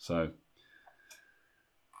 So,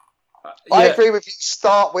 I agree with you.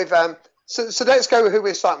 Start with so let's go with who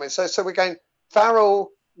we're starting with. So we're going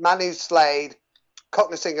Farrell, Manu, Slade,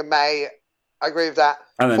 Cokanasiga, May. I agree with that.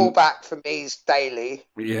 And then, fullback for me is Daly.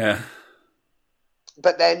 Yeah.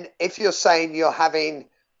 But then if you're saying you're having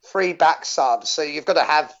 3 back subs, so you've got to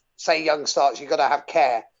have, say, young starts, you've got to have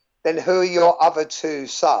Care. Then who are your other 2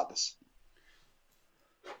 subs?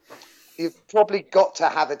 You've probably got to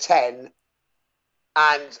have a 10,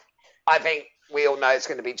 and I think we all know it's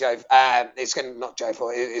going to be Joe. It's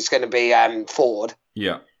going to be Ford.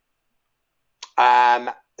 Yeah.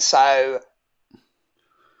 So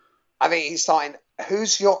I think he's starting.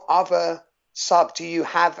 Who's your other sub? Do you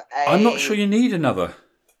have a? I'm not sure you need another.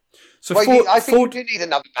 So I think you do need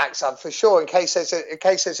another back sub for sure in case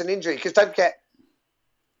there's an injury. Because don't forget,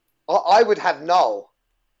 I would have Noel.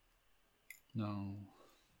 No.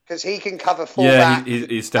 Because he can cover fullback. Yeah,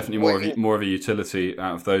 he's definitely more of a utility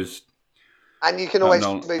out of those. And you can always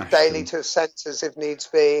move Daly to centres if needs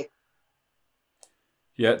be.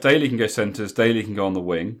 Yeah, Daly can go centres. Daly can go on the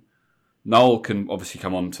wing. Noel can obviously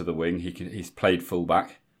come onto the wing. He's played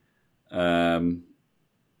fullback. Cokanasiga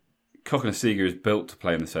is built to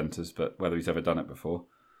play in the centres, but whether he's ever done it before.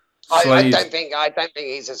 I don't think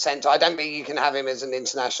he's a centre. I don't think you can have him as an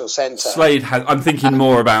international centre. Slade has. I'm thinking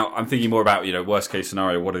more about worst case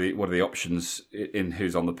scenario. What are the options in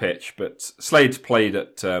who's on the pitch? But Slade's played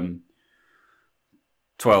at 12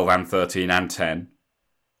 and 13 and 10.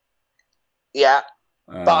 Yeah,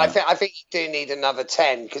 but I think you do need another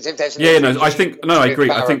 10 because if there's I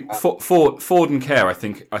agree. I think Ford and Care I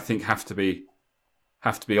think have to be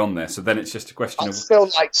on there. So then it's just a question of. Still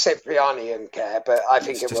like Cipriani and Care, but I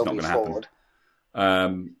think it will be Ford.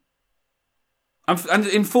 And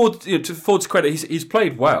in Ford, to Ford's credit, he's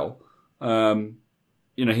played well.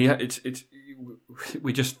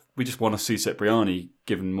 We just want to see Cipriani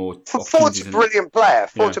given more. Ford's a brilliant player.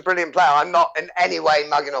 I'm not in any way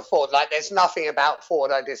mugging off Ford. Like, there's nothing about Ford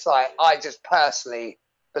I dislike. I just personally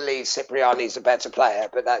believe Cipriani's a better player,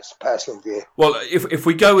 but that's a personal view. Well, if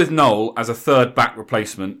we go with Noel as a third back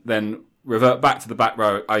replacement, then revert back to the back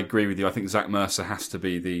row. I agree with you. I think Zach Mercer has to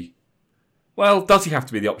be the. Well, does he have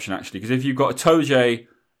to be the option actually? Because if you've got Itoje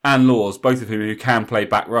and Laws, both of who can play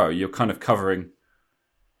back row, you're kind of covering.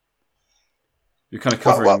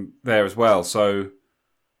 There as well. So.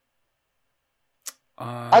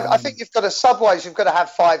 I think you've got to sub-wise. You've got to have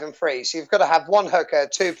 5 and 3. So you've got to have 1 hooker,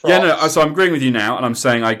 2 props. Yeah, no. So I'm agreeing with you now, and I'm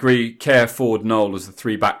saying I agree. Care, Ford, Noel as the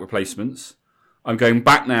 3 back replacements. I'm going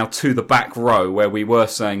back now to the back row where we were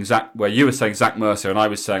saying where you were saying Zach Mercer, and I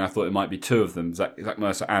was saying I thought it might be 2 of them, Zach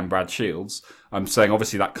Mercer and Brad Shields. I'm saying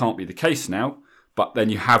obviously that can't be the case now, but then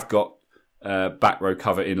you have got back row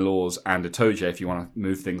cover in Laws and Itoje if you want to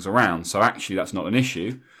move things around. So actually that's not an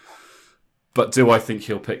issue. But do I think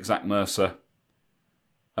he'll pick Zach Mercer?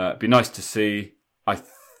 It'd be nice to see. I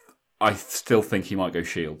still think he might go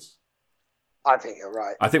Shields. I think you're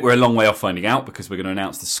right. I think we're a long way off finding out because we're going to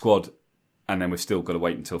announce the squad, and then we've still got to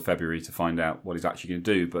wait until February to find out what he's actually going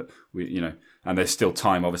to do. But and there's still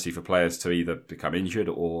time, obviously, for players to either become injured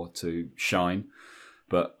or to shine.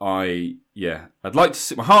 But I'd like to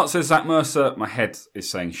see. My heart says Zach Mercer. My head is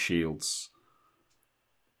saying Shields.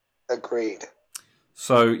 Agreed.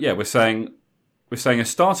 So we're saying a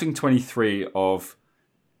starting 23 of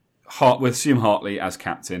we'll assume Hartley as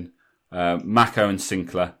captain, Mako and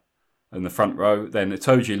Sinclair in the front row, then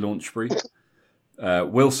Itoje, Launchbury,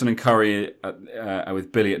 Wilson and Curry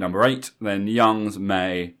with Billy at number 8, then Youngs,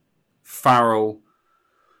 May, Farrell,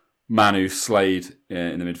 Manu, Slade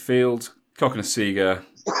in the midfield, Cokanasiga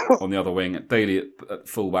on the other wing, Daly at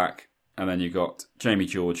fullback, and then you've got Jamie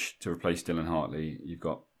George to replace Dylan Hartley. You've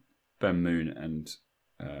got Ben Moon and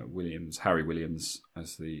Harry Williams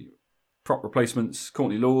as the prop replacements.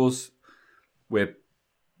 Courtney Laws, we're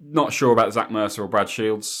not sure about Zach Mercer or Brad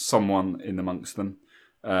Shields, someone in amongst them.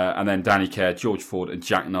 And then Danny Kerr, George Ford and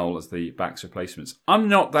Jack Knoll as the backs replacements. I'm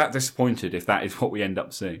not that disappointed if that is what we end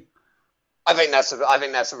up seeing. I think that's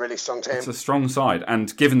a really strong team. It's a strong side.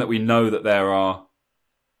 And given that we know that there are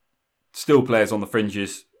still players on the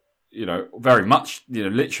fringes, very much,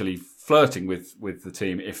 literally flirting with the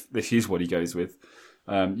team if this is what he goes with,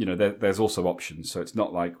 there's also options. So it's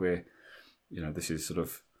not like we're, this is sort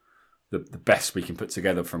of the best we can put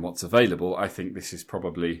together from what's available. I think this is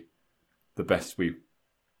probably the best we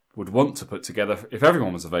would want to put together if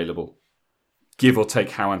everyone was available, give or take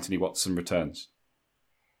how Anthony Watson returns.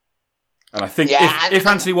 And I think if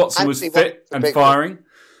Anthony Watson was fit and firing,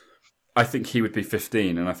 I think he would be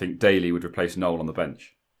 15, and I think Daly would replace Noel on the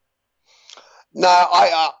bench. No,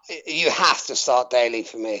 you have to start Daly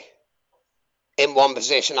for me in one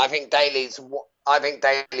position. I think Daly's. Well,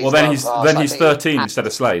 then he's 13 instead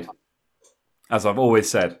of Slade, as I've always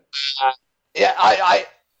said.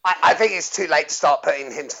 I think it's too late to start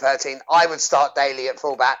putting him to 13. I would start Daly at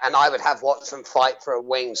fullback, and I would have Watson fight for a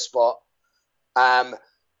wing spot.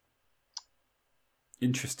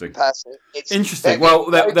 Interesting. Interesting. Well,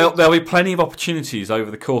 there'll be plenty of opportunities over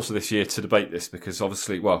the course of this year to debate this because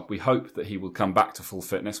obviously, we hope that he will come back to full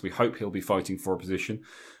fitness. We hope he'll be fighting for a position,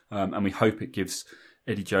 and we hope it gives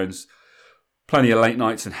Eddie Jones plenty of late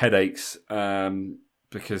nights and headaches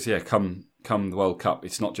because, come the World Cup,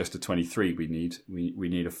 it's not just a 23 we need. We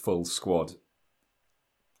need a full squad,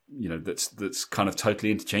 that's kind of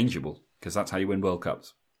totally interchangeable because that's how you win World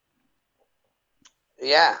Cups.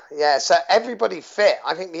 Yeah. So everybody fit.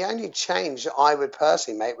 I think the only change I would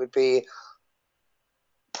personally make would be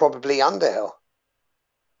probably Underhill.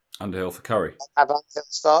 Underhill for Curry. Have Underhill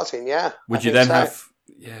starting, yeah. Would you then have?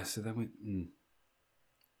 Yeah. So then we.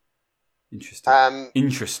 Interesting.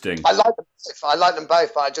 Interesting. I like them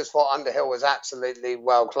both, but I just thought Underhill was absolutely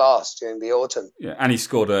world class during the autumn. Yeah, and he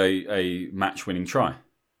scored a match-winning try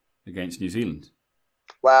against New Zealand.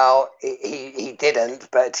 Well, he didn't,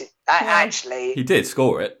 but actually... He did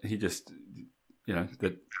score it. He just, it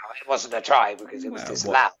wasn't a try because it was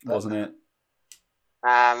disallowed. Wasn't it?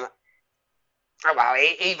 Well,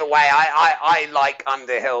 either way, I like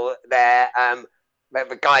Underhill there. But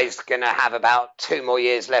the guy's going to have about 2 more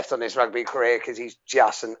years left on his rugby career because he's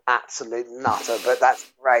just an absolute nutter. But that's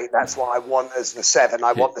great. That's what I want as the 7.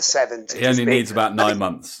 I want the 7 to... He only needs about 9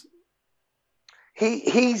 months.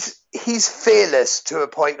 He's fearless to a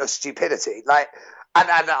point of stupidity. And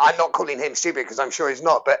I'm not calling him stupid because I'm sure he's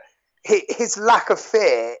not, but his lack of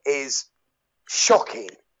fear is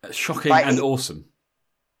shocking. Shocking and awesome.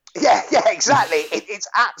 Yeah, exactly. It's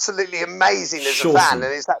absolutely amazing as a fan,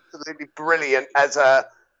 and it's absolutely brilliant as a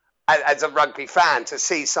rugby fan to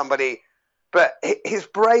see somebody. But his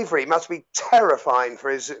bravery must be terrifying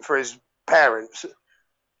for his parents.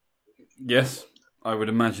 Yes. I would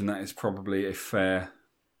imagine that is probably a fair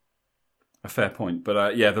point.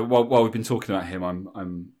 But while we've been talking about him,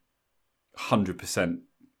 I'm 100%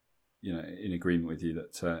 in agreement with you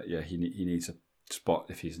that he needs a spot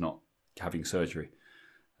if he's not having surgery,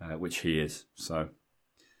 which he is. So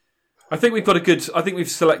I think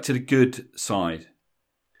we've selected a good side.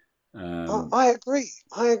 I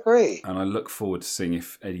agree. And I look forward to seeing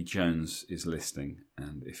if Eddie Jones is listening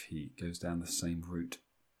and if he goes down the same route.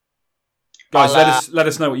 Guys, let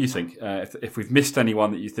us know what you think. If we've missed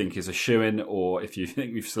anyone that you think is a shoo-in, or if you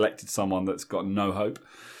think we've selected someone that's got no hope,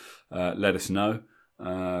 let us know.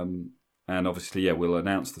 And obviously, we'll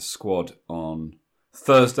announce the squad on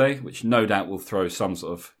Thursday, which no doubt will throw some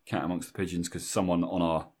sort of cat amongst the pigeons because someone on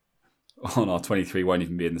our 23 won't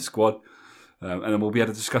even be in the squad. And then we'll be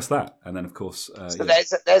able to discuss that. And then, of course...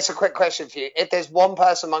 there's a quick question for you. If there's one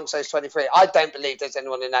person amongst those 23, I don't believe there's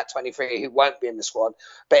anyone in that 23 who won't be in the squad.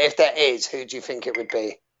 But if there is, who do you think it would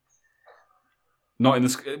be? Not in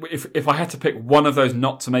the... If I had to pick one of those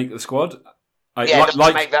not to make the squad, I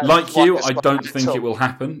don't think it will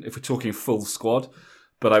happen if we're talking full squad.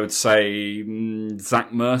 But I would say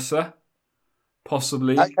Zach Mercer,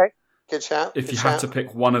 possibly. Okay, good shout. If you had to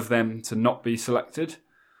pick one of them to not be selected...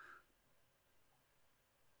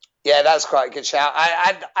 Yeah, that's quite a good shout.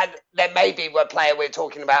 And there may be a player we're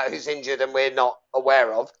talking about who's injured and we're not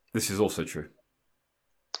aware of. This is also true.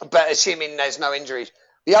 But assuming there's no injuries.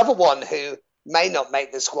 The other one who may not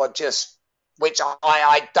make the squad, which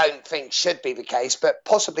I don't think should be the case, but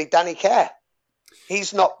possibly Danny Care.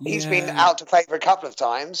 He's not. He's been out to favour a couple of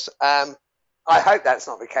times. I hope that's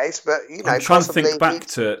not the case, but I'm trying to think back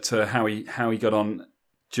to how he got on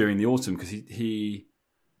during the autumn, because he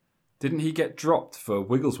didn't he get dropped for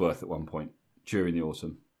Wigglesworth at one point during the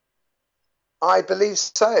autumn. I believe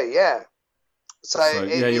so. Yeah. So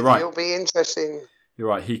you're right. It'll be interesting. You're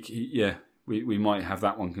right. We might have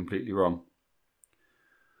that one completely wrong.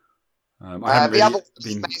 The other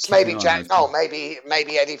it's maybe Jack Noel. Maybe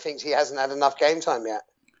Eddie thinks he hasn't had enough game time yet.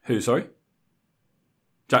 Who? Sorry,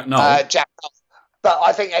 Jack Noel. Jack Noel. But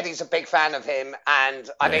I think Eddie's a big fan of him, and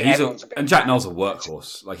I think everyone's a big fan. And Jack Noel's a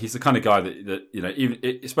workhorse. Like, he's the kind of guy that even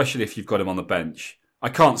especially if you've got him on the bench, I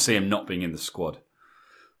can't see him not being in the squad.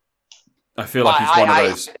 I feel like he's one of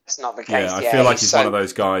those. It's not the case. Yeah, I feel like he's one of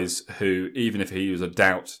those guys who, even if he was a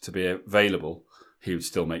doubt to be available, he would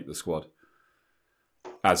still make the squad.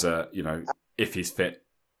 As if he's fit,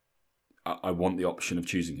 I want the option of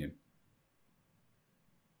choosing him.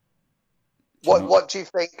 What do you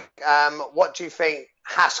think? What do you think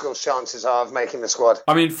Haskell's chances are of making the squad?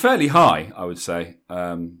 I mean, fairly high, I would say.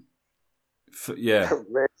 No,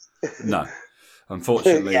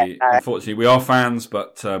 unfortunately, we are fans,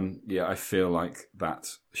 but I feel like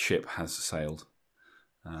that ship has sailed.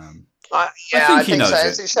 I think he knows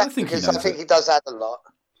so. It. I think he does add a lot.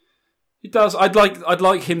 He does. I'd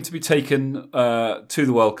like him to be taken to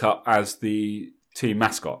the World Cup as the team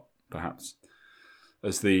mascot, perhaps,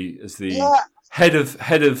 as the head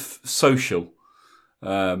of social,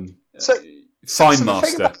 fine master. The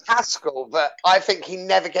thing about Haskell that I think he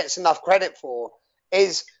never gets enough credit for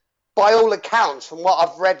is, by all accounts, from what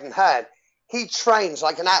I've read and heard, he trains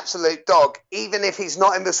like an absolute dog. Even if he's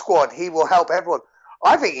not in the squad, he will help everyone.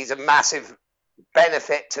 I think he's a massive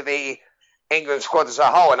benefit to the England squad as a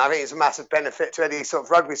whole, and I think it's a massive benefit to any sort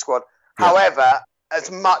of rugby squad. Yeah. However,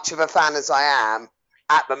 as much of a fan as I am,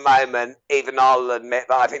 at the moment, even I'll admit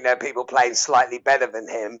that I think there are people playing slightly better than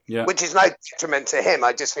him, which is no detriment to him.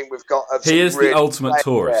 I just think we've got... He is the ultimate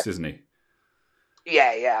tourist, isn't he?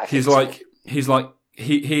 Yeah. He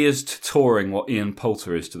is to touring what Ian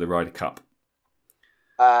Poulter is to the Ryder Cup.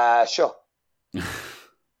 Sure.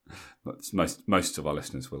 Most of our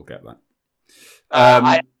listeners will get that.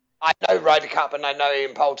 I know Ryder Cup and I know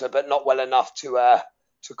Ian Poulter, but not well enough to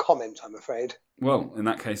comment, I'm afraid. Well, in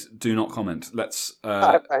that case, do not comment. Let's.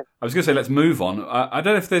 Okay. I was going to say let's move on. I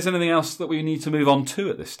don't know if there's anything else that we need to move on to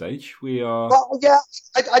at this stage. We are. Well, yeah,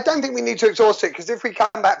 I don't think we need to exhaust it, because if we come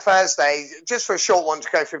back Thursday, just for a short one to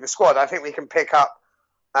go through the squad, I think we can pick up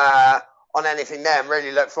on anything there and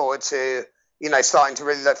really look forward to, starting to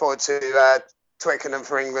really look forward to Twickenham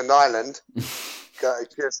for England Ireland.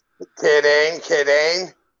 Just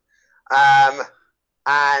kidding.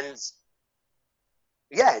 And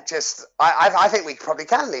yeah, I think we probably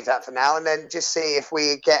can leave that for now, and then just see if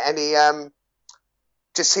we get any,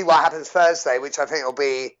 just see what happens Thursday, which I think will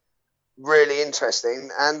be really interesting,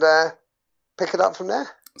 and pick it up from there.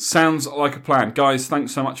 Sounds like a plan, guys.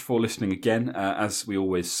 Thanks so much for listening again. As we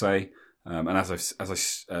always say, and as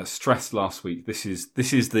I stressed last week, this is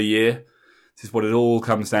the year. This is what it all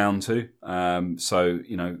comes down to. So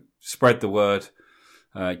spread the word.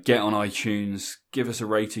 Get on iTunes, give us a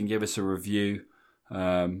rating, give us a review.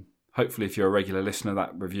 Hopefully, if you're a regular listener,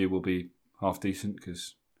 that review will be half decent,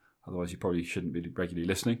 because otherwise you probably shouldn't be regularly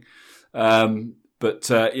listening. But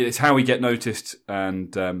it's how we get noticed,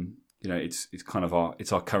 and it's kind of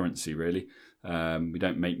our currency, really. We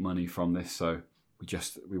don't make money from this, so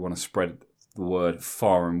we want to spread the word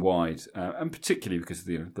far and wide, and particularly because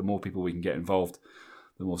the more people we can get involved,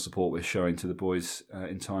 the more support we're showing to the boys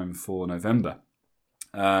in time for November.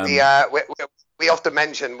 We often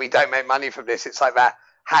mention we don't make money from this. It's like that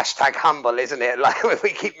hashtag humble, isn't it? Like, we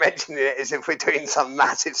keep mentioning it as if we're doing some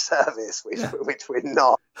massive service, which we're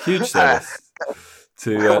not. Huge service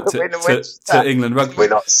to England rugby. We're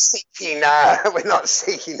not seeking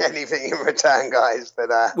anything in return, guys. But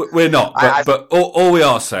we're not. But all we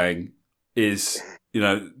are saying is,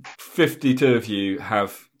 52 of you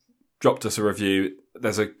have dropped us a review.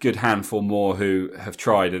 There's a good handful more who have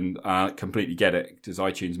tried and completely get it, because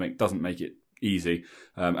iTunes doesn't make it easy,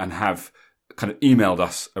 and have kind of emailed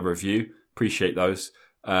us a review. Appreciate those.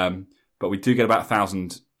 But we do get about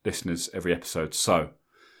 1,000 listeners every episode. So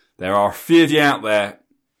there are a few of you out there.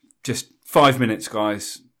 Just 5 minutes,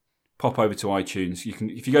 guys. Pop over to iTunes.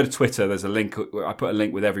 If you go to Twitter, there's a link. I put a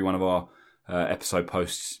link with every one of our episode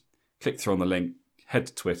posts. Click through on the link. Head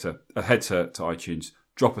to Twitter. Head to iTunes.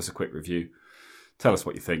 Drop us a quick review. Tell us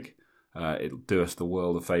what you think. it'll do us the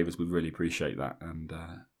world of favours. We'd really appreciate that.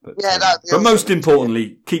 But awesome. most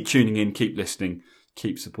importantly, keep tuning in, keep listening,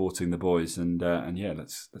 keep supporting the boys, and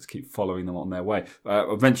let's keep following them on their way.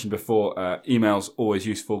 I've mentioned before, emails always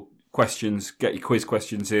useful. Questions, get your quiz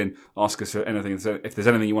questions in. Ask us anything if there's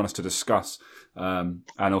anything you want us to discuss, and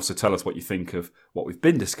also tell us what you think of what we've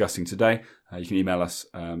been discussing today. You can email us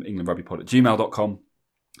englandrugbypod@gmail.com,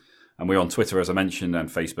 and we're on Twitter, as I mentioned, and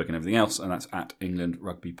Facebook and everything else, and that's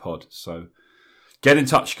 @EnglandRugbyPod. So get in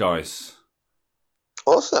touch, guys.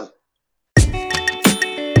 Awesome.